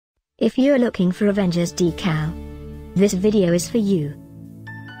If you're looking for Avengers Decal, this video is for you.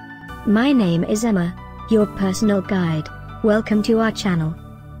 My name is Emma, your personal guide. Welcome to our channel.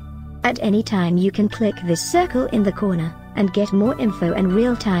 At any time you can click this circle in the corner, and get more info and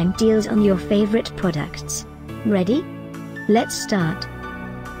real-time deals on your favorite products. Ready? Let's start.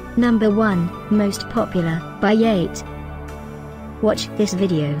 Number 1, Most Popular, by YATE. Watch this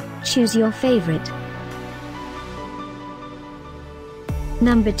video, choose your favorite.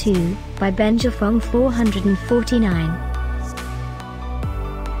 Number 2, by Fange 449.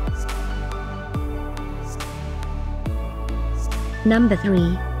 Number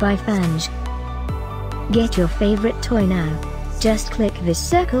 3, by Fange. Get your favorite toy now. Just click this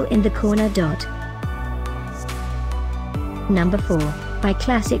circle in the corner dot. Number 4, by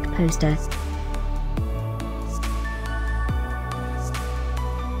Classic Poster.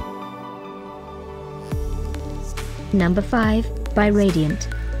 Number 5, by Radiant.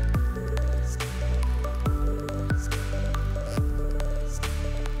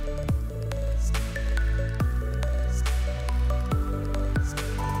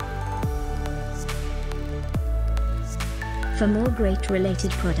 For more great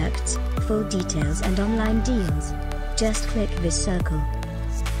related products, full details and online deals, just click this circle.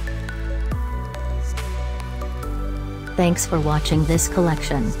 Thanks for watching this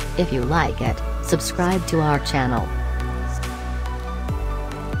collection. If you like it, subscribe to our channel.